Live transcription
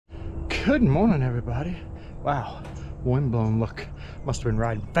Good morning, everybody. Wow, windblown look. Must have been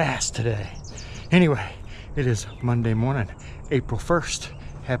riding fast today. Anyway, it is Monday morning, April 1st.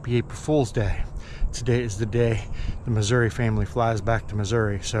 Happy April Fool's Day. Today is the day the Missouri family flies back to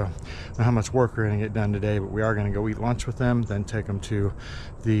Missouri, so I don't know how much work we're going to get done today, but we are going to go eat lunch with them, then take them to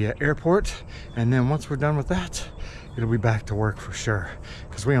the airport, and then once we're done with that, it'll be back to work for sure,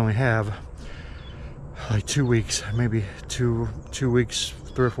 because we only have like 2 weeks, maybe two weeks,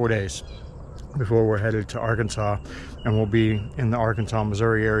 3 or 4 days before we're headed to Arkansas, and we'll be in the Arkansas,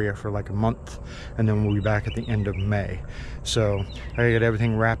 Missouri area for like a month, and then we'll be back at the end of May. So I get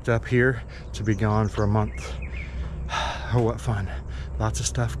everything wrapped up here to be gone for a month. Oh, what fun. Lots of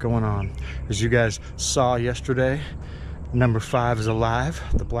stuff going on. As you guys saw yesterday, number 5 is alive.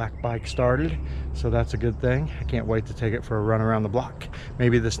 The black bike started, so that's a good thing. I can't wait to take it for a run around the block,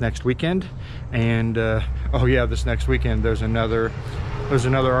 maybe this next weekend. And oh yeah, this next weekend there's another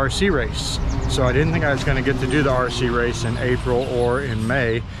RC race. So I didn't think I was going to get to do the RC race in April or in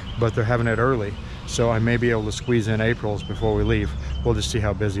May, but they're having it early, so I may be able to squeeze in April's before we leave. We'll just see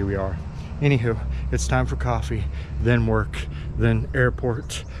how busy we are. Anywho, it's time for coffee, then work, then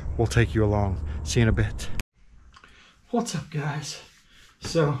airport. We'll take you along. See you in a bit. What's up, guys?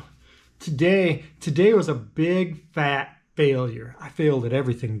 So today was a big fat failure. I failed at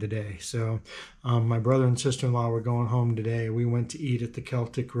everything today. So my brother and sister-in-law were going home today. We went to eat at the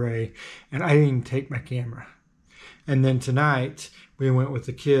Celtic Ray, and I didn't even take my camera. And then tonight we went with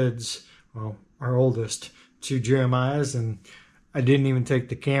the kids, well, our oldest, to Jeremiah's, and I didn't even take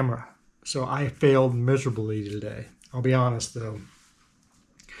the camera. So I failed miserably today. I'll be honest though.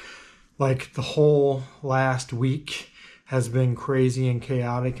 Like the whole last week has been crazy and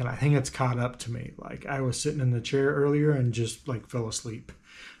chaotic, and I think it's caught up to me. Like I was sitting in the chair earlier and just like fell asleep.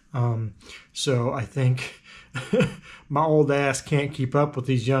 So I think my old ass can't keep up with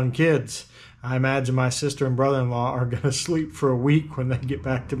these young kids. I imagine my sister and brother-in-law are going to sleep for a week when they get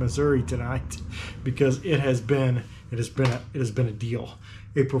back to Missouri tonight, because it has been a deal.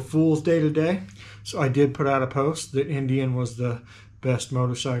 April Fool's Day today, so I did put out a post that Indian was the best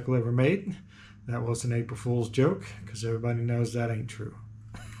motorcycle ever made. That was an April Fool's joke, because everybody knows that ain't true.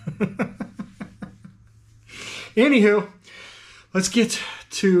 Anywho, let's get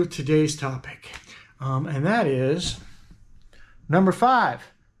to today's topic. And that is number 5.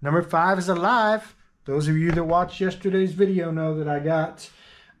 Number 5 is alive. Those of you that watched yesterday's video know that I got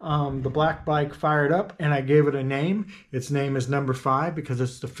the black bike fired up, and I gave it a name. Its name is number 5 because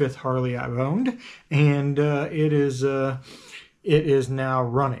it's the 5th Harley I've owned, and it is now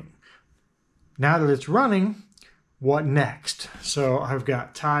running. Now that it's running, what next? So I've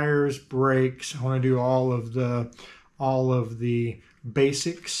got tires, brakes. I want to do all of the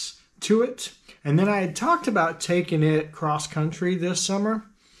basics to it. And then I had talked about taking it cross country this summer.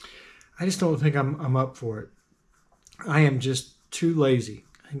 I just don't think I'm up for it. I am just too lazy.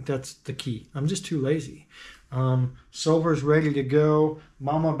 I think that's the key. I'm just too lazy. Silver's ready to go.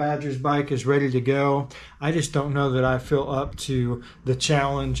 Mama Badger's bike is ready to go. I just don't know that I feel up to the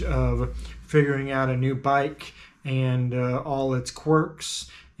challenge of figuring out a new bike and all its quirks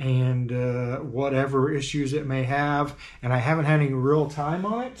and whatever issues it may have. And I haven't had any real time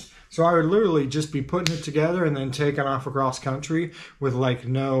on it. So I would literally just be putting it together and then taking off across country with like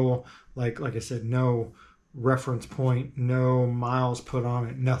no, like I said, no reference point, no miles put on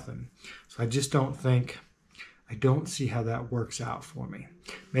it, nothing. So I just don't see how that works out for me.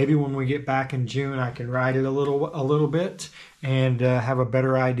 Maybe when we get back in June, I can ride it a little bit and have a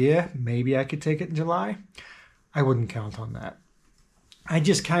better idea. Maybe I could take it in July. I wouldn't count on that. I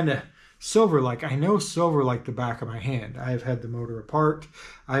just kind of I know Silver like the back of my hand. I've had the motor apart.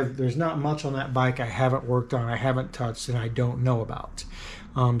 There's not much on that bike I haven't worked on, I haven't touched, and I don't know about.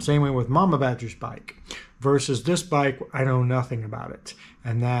 Same way with Mama Badger's bike versus this bike. I know nothing about it,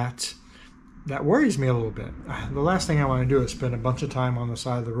 and that worries me a little bit. The last thing I want to do is spend a bunch of time on the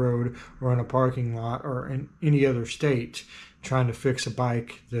side of the road or in a parking lot or in any other state trying to fix a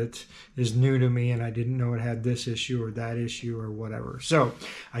bike that is new to me and I didn't know it had this issue or that issue or whatever. So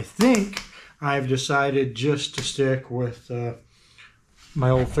I think I've decided just to stick with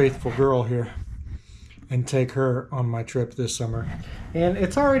my old faithful girl here and take her on my trip this summer. And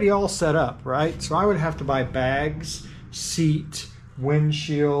it's already all set up, right? So I would have to buy bags, seat,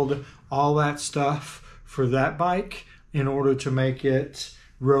 windshield, all that stuff for that bike in order to make it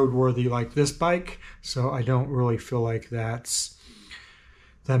roadworthy like this bike. So I don't really feel like that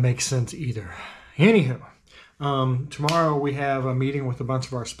makes sense either. Anywho, tomorrow we have a meeting with a bunch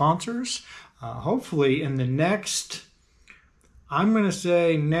of our sponsors. Hopefully in the next, I'm going to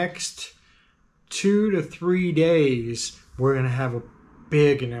say next 2 to 3 days, we're going to have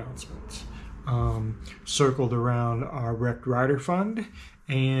big announcements circled around our Wrecked Rider Fund,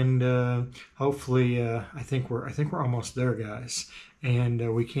 and hopefully, I think we're almost there, guys,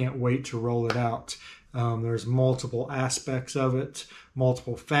 and we can't wait to roll it out. There's multiple aspects of it,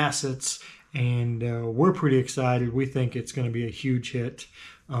 multiple facets, and we're pretty excited. We think it's going to be a huge hit.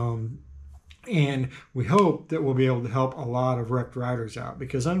 And we hope that we'll be able to help a lot of wrecked riders out,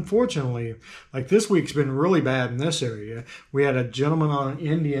 because unfortunately, like this week's been really bad in this area. We had a gentleman on an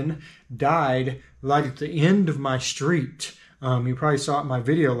Indian died right at the end of my street. You probably saw it in my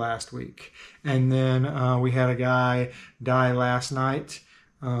video last week. And then we had a guy die last night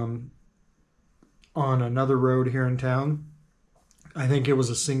on another road here in town. I think it was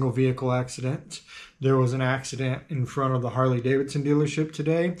a single vehicle accident. There was an accident in front of the Harley-Davidson dealership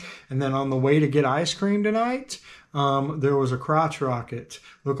today. And then on the way to get ice cream tonight, there was a crotch rocket.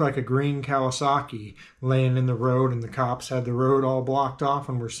 Looked like a green Kawasaki laying in the road, and the cops had the road all blocked off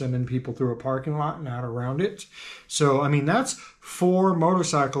and were sending people through a parking lot and out around it. So, I mean, that's 4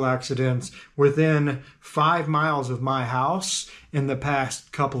 motorcycle accidents within 5 miles of my house in the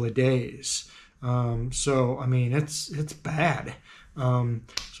past couple of days. So, I mean, it's bad.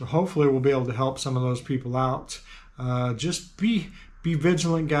 So hopefully we'll be able to help some of those people out. Just be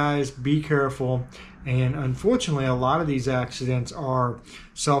vigilant, guys. Be careful. And unfortunately, a lot of these accidents are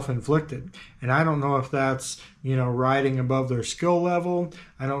self-inflicted. And I don't know if that's, riding above their skill level.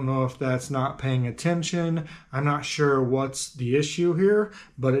 I don't know if that's not paying attention. I'm not sure what's the issue here,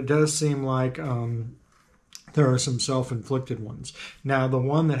 but it does seem like there are some self-inflicted ones. Now, the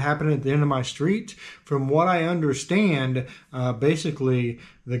one that happened at the end of my street, from what I understand, basically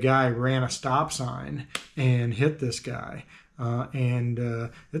the guy ran a stop sign and hit this guy.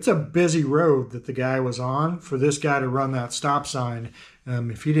 And it's a busy road that the guy was on. For this guy to run that stop sign,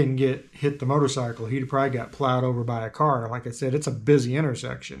 if he didn't hit the motorcycle, he'd probably got plowed over by a car. Like I said, it's a busy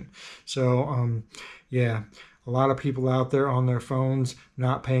intersection. So, yeah. A lot of people out there on their phones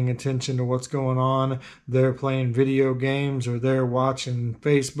not paying attention to what's going on. They're playing video games, or they're watching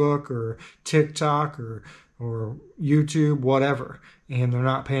Facebook or TikTok or YouTube, whatever. And they're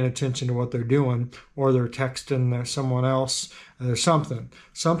not paying attention to what they're doing, or they're texting someone else. There's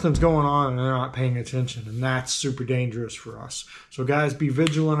something's going on and they're not paying attention. And that's super dangerous for us. So guys, be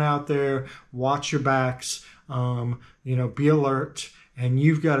vigilant out there. Watch your backs. Be alert. And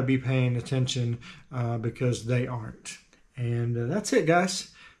you've got to be paying attention because they aren't. And that's it,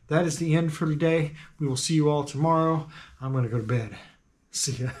 guys. That is the end for today. We will see you all tomorrow. I'm going to go to bed.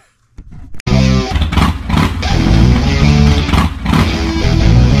 See ya.